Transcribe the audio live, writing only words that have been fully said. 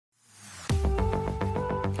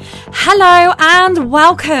Hello and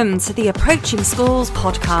welcome to the Approaching Schools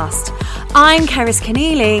podcast. I'm Keris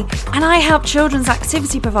Keneally and I help children's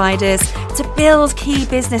activity providers to build key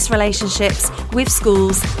business relationships with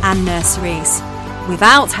schools and nurseries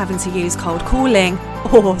without having to use cold calling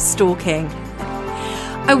or stalking.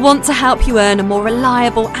 I want to help you earn a more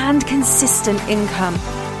reliable and consistent income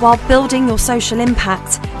while building your social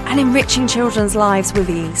impact and enriching children's lives with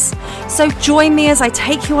ease. So join me as I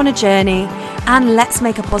take you on a journey and let's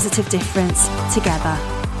make a positive difference together.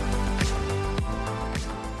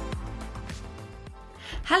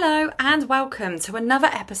 Hello and welcome to another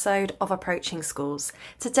episode of Approaching Schools.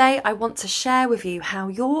 Today I want to share with you how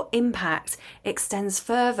your impact extends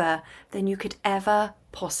further than you could ever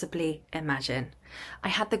possibly imagine. I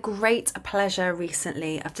had the great pleasure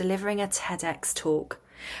recently of delivering a TEDx talk.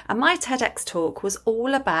 And my TEDx talk was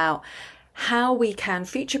all about how we can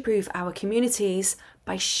future-proof our communities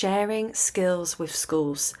by sharing skills with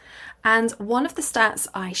schools. And one of the stats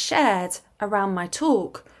I shared around my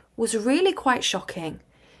talk was really quite shocking.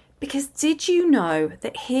 Because did you know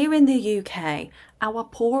that here in the UK, our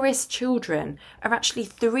poorest children are actually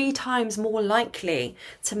 3 times more likely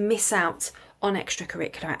to miss out on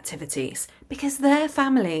extracurricular activities because their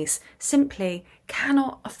families simply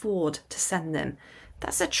cannot afford to send them?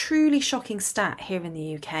 That's a truly shocking stat here in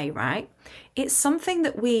the UK, right? It's something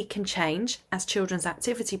that we can change as children's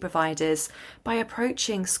activity providers by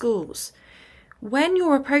approaching schools. When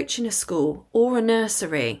you're approaching a school or a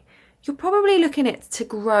nursery, you're probably looking at it to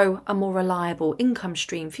grow a more reliable income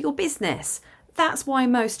stream for your business. That's why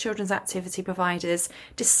most children's activity providers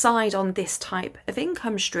decide on this type of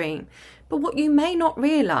income stream. But what you may not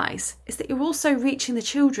realise is that you're also reaching the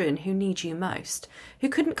children who need you most, who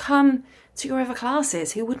couldn't come to your other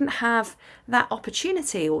classes, who wouldn't have that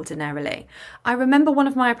opportunity ordinarily. I remember one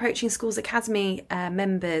of my Approaching Schools Academy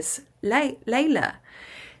members, Layla,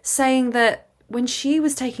 saying that when she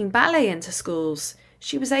was taking ballet into schools,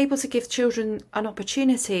 she was able to give children an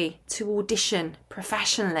opportunity to audition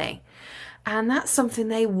professionally. And that's something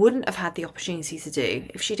they wouldn't have had the opportunity to do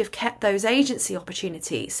if she'd have kept those agency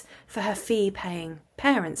opportunities for her fee-paying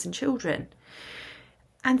parents and children.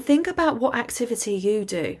 And think about what activity you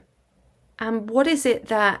do. And what is it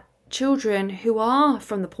that children who are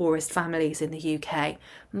from the poorest families in the UK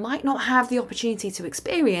might not have the opportunity to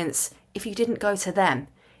experience if you didn't go to them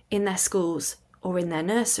in their schools or in their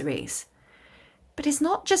nurseries? But it's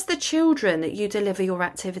not just the children that you deliver your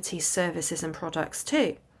activities, services and products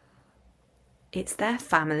to. It's their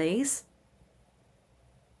families.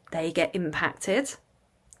 They get impacted.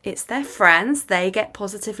 It's their friends. They get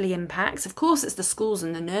positively impacted. Of course, it's the schools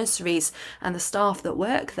and the nurseries and the staff that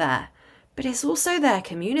work there. But it's also their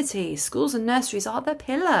communities. Schools and nurseries are the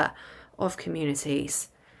pillar of communities.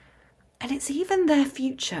 And it's even their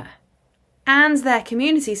future and their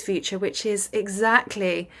community's future, which is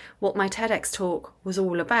exactly what my TEDx talk was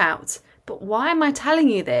all about. But why am I telling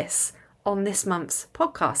you this on this month's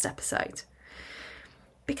podcast episode?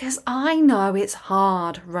 Because I know it's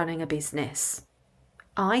hard running a business.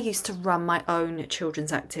 I used to run my own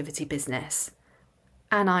children's activity business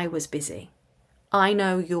and I was busy. I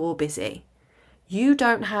know you're busy. You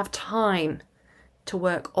don't have time to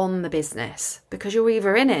work on the business because you're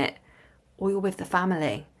either in it or you're with the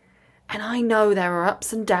family. And I know there are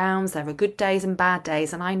ups and downs, there are good days and bad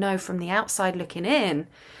days. And I know from the outside looking in,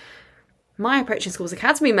 my Approaching Schools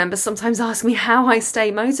Academy members sometimes ask me how I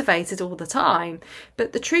stay motivated all the time.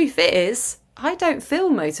 But the truth is, I don't feel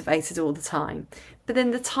motivated all the time. But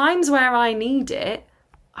in the times where I need it,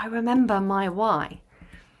 I remember my why.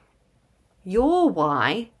 Your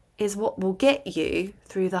why is what will get you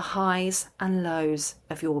through the highs and lows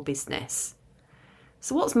of your business.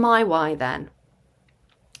 So what's my why then?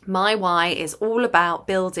 My why is all about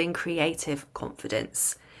building creative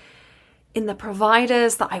confidence in the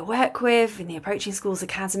providers that I work with, in the Approaching Schools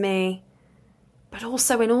Academy, but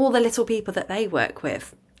also in all the little people that they work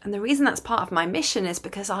with. And the reason that's part of my mission is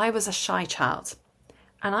because I was a shy child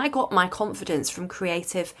and I got my confidence from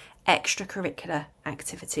creative extracurricular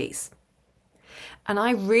activities. And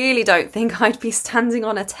I really don't think I'd be standing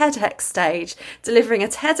on a TEDx stage delivering a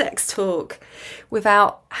TEDx talk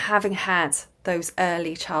without having had those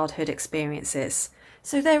early childhood experiences.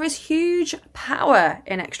 So there is huge power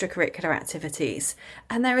in extracurricular activities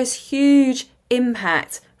and there is huge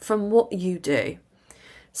impact from what you do.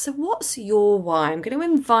 So what's your why? I'm going to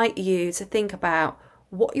invite you to think about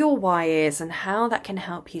what your why is and how that can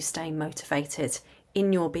help you stay motivated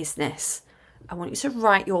in your business. I want you to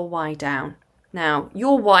write your why down. Now,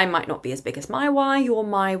 your why might not be as big as my why. Your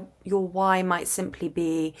why might simply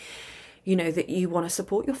be, that you want to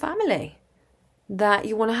support your family, that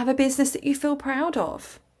you want to have a business that you feel proud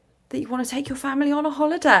of, that you want to take your family on a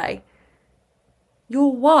holiday.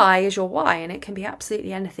 Your why is your why, and it can be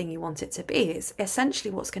absolutely anything you want it to be. It's essentially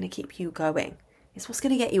what's going to keep you going. It's what's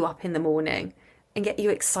going to get you up in the morning and get you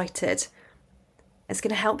excited. It's going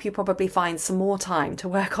to help you probably find some more time to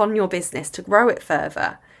work on your business, to grow it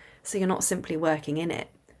further, so you're not simply working in it.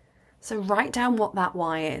 So write down what that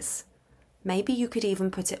why is. Maybe you could even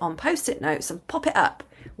put it on post-it notes and pop it up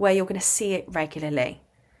where you're going to see it regularly.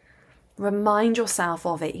 Remind yourself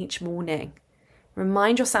of it each morning.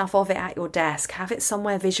 Remind yourself of it at your desk. Have it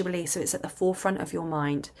somewhere visually so it's at the forefront of your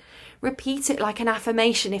mind. Repeat it like an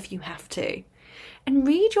affirmation if you have to. And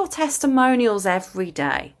read your testimonials every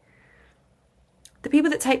day. The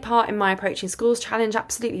people that take part in my Approaching Schools Challenge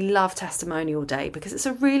absolutely love Testimonial Day because it's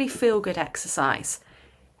a really feel-good exercise.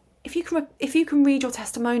 If you can read your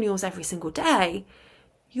testimonials every single day,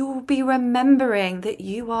 you'll be remembering that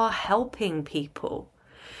you are helping people.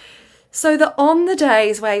 So that on the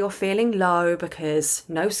days where you're feeling low because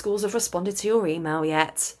no schools have responded to your email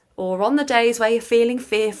yet, or on the days where you're feeling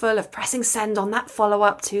fearful of pressing send on that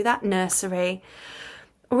follow-up to that nursery,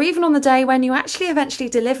 or even on the day when you actually eventually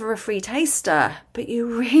deliver a free taster, but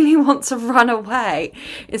you really want to run away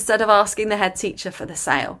instead of asking the head teacher for the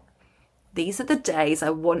sale. These are the days I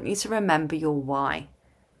want you to remember your why.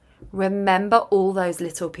 Remember all those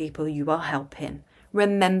little people you are helping.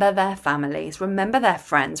 Remember their families, remember their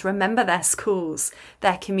friends, remember their schools,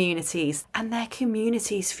 their communities, and their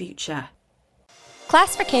community's future.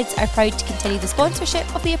 Class for Kids are proud to continue the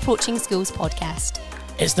sponsorship of the Approaching Schools podcast.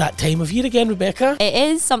 It's that time of year again, Rebecca. It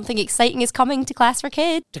is. Something exciting is coming to Class for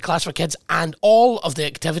Kids. To Class for Kids and all of the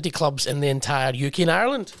activity clubs in the entire UK and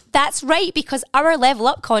Ireland. That's right, because our Level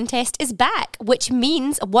Up contest is back, which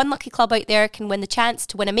means one lucky club out there can win the chance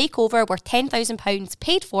to win a makeover worth £10,000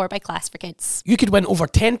 paid for by Class for Kids. You could win over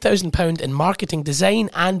 £10,000 in marketing,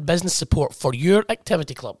 design and business support for your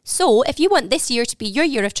activity club. So, if you want this year to be your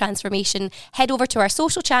year of transformation, head over to our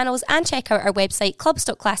social channels and check out our website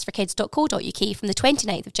clubs.classforkids.co.uk from the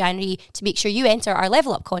 29th of January to make sure you enter our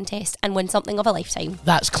Level Up contest and win something of a lifetime.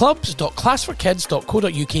 That's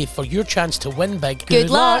clubs.classforkids.co.uk for your chance to win big. Good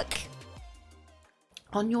luck!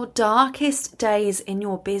 On your darkest days in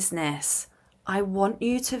your business, I want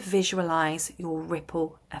you to visualise your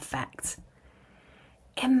ripple effect.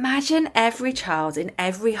 Imagine every child in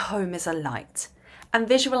every home is a light, and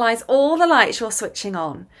visualise all the lights you're switching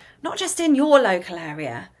on, not just in your local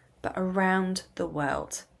area, but around the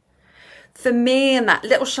world. For me and that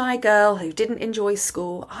little shy girl who didn't enjoy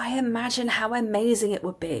school, I imagine how amazing it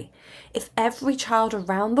would be if every child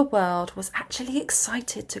around the world was actually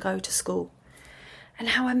excited to go to school, and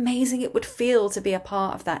how amazing it would feel to be a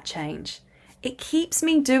part of that change. It keeps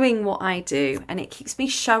me doing what I do, and it keeps me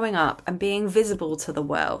showing up and being visible to the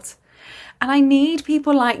world. And I need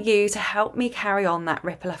people like you to help me carry on that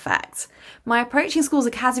ripple effect. My Approaching Schools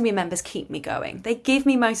Academy members keep me going. They give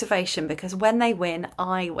me motivation because when they win,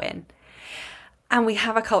 I win. And we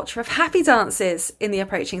have a culture of happy dances in the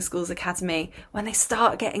Approaching Schools Academy when they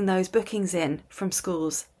start getting those bookings in from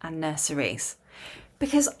schools and nurseries.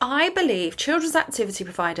 Because I believe children's activity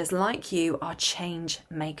providers like you are change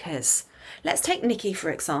makers. Let's take Nikki, for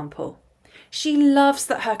example. She loves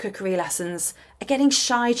that her cookery lessons are getting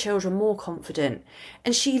shy children more confident,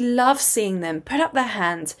 and she loves seeing them put up their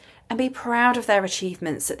hand and be proud of their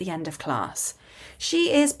achievements at the end of class.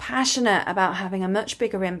 She is passionate about having a much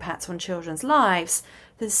bigger impact on children's lives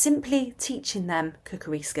than simply teaching them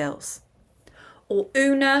cookery skills. Or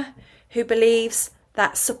Una, who believes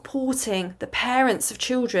that supporting the parents of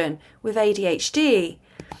children with ADHD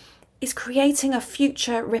is creating a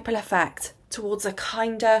future ripple effect towards a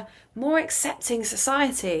kinder, more accepting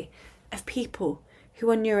society of people who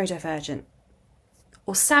are neurodivergent.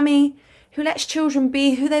 Or Sammy, who lets children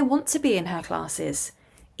be who they want to be in her classes,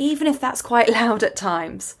 even if that's quite loud at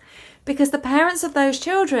times, because the parents of those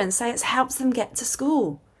children say it helps them get to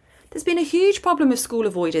school. There's been a huge problem with school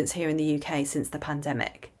avoidance here in the UK since the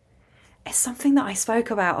pandemic. It's something that I spoke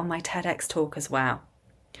about on my TEDx talk as well.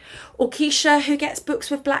 Or Keisha, who gets books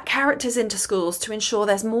with black characters into schools to ensure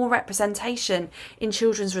there's more representation in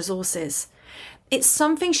children's resources. It's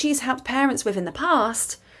something she's helped parents with in the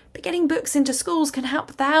past, but getting books into schools can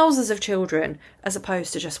help thousands of children as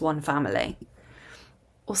opposed to just one family.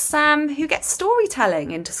 Or Sam, who gets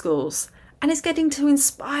storytelling into schools and is getting to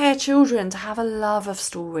inspire children to have a love of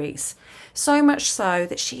stories. So much so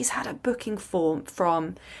that she's had a booking form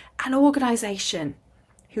from an organisation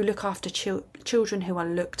who look after children who are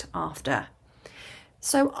looked after.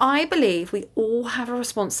 So I believe we all have a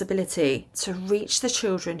responsibility to reach the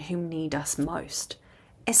children who need us most,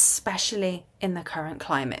 especially in the current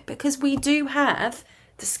climate, because we do have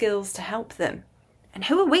the skills to help them. And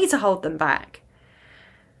who are we to hold them back?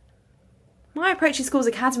 My Approaching Schools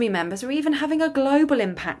Academy members are even having a global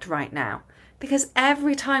impact right now, because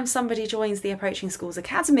every time somebody joins the Approaching Schools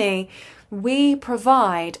Academy, we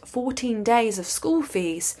provide 14 days of school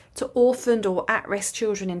fees to orphaned or at-risk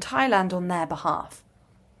children in Thailand on their behalf.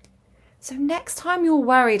 So next time you're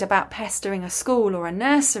worried about pestering a school or a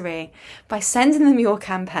nursery by sending them your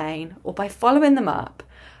campaign or by following them up,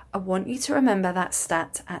 I want you to remember that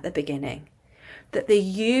stat at the beginning, that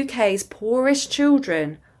the UK's poorest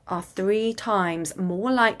children are 3 times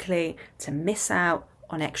more likely to miss out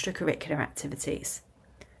on extracurricular activities.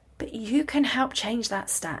 But you can help change that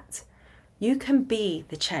stat. You can be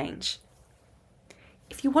the change.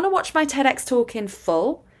 If you want to watch my TEDx talk in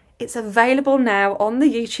full, it's available now on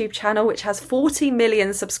the YouTube channel, which has 40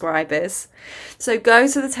 million subscribers. So go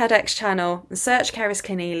to the TEDx channel and search Cerys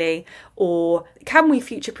Keneally, or Can We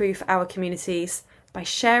Future-Proof Our Communities by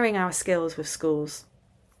sharing our skills with schools.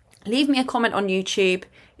 Leave me a comment on YouTube.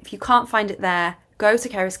 If you can't find it there, go to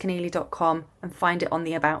ceryskeneally.com and find it on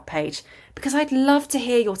the About page, because I'd love to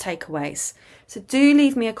hear your takeaways. So do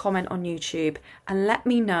leave me a comment on YouTube and let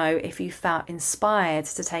me know if you felt inspired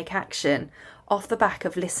to take action off the back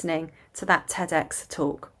of listening to that TEDx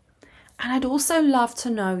talk. And I'd also love to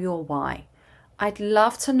know your why. I'd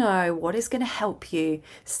love to know what is going to help you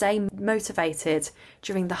stay motivated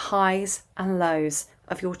during the highs and lows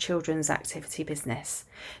of your children's activity business.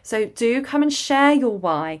 So do come and share your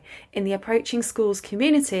why in the Approaching Schools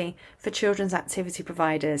community for children's activity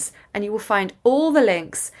providers, and you will find all the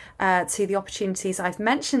links to the opportunities I've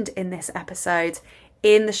mentioned in this episode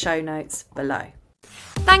in the show notes below.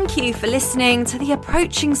 Thank you for listening to the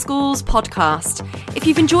Approaching Schools podcast. If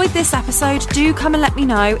you've enjoyed this episode, do come and let me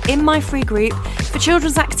know in my free group for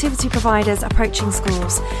children's activity providers approaching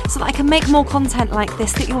schools, so that I can make more content like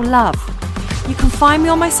this that you'll love. You can find me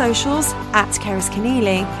on my socials at Cerys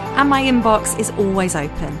Keneally, and my inbox is always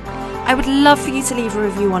open. I would love for you to leave a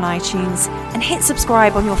review on iTunes and hit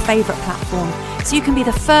subscribe on your favourite platform so you can be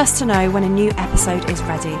the first to know when a new episode is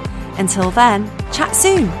ready. Until then, chat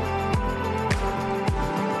soon.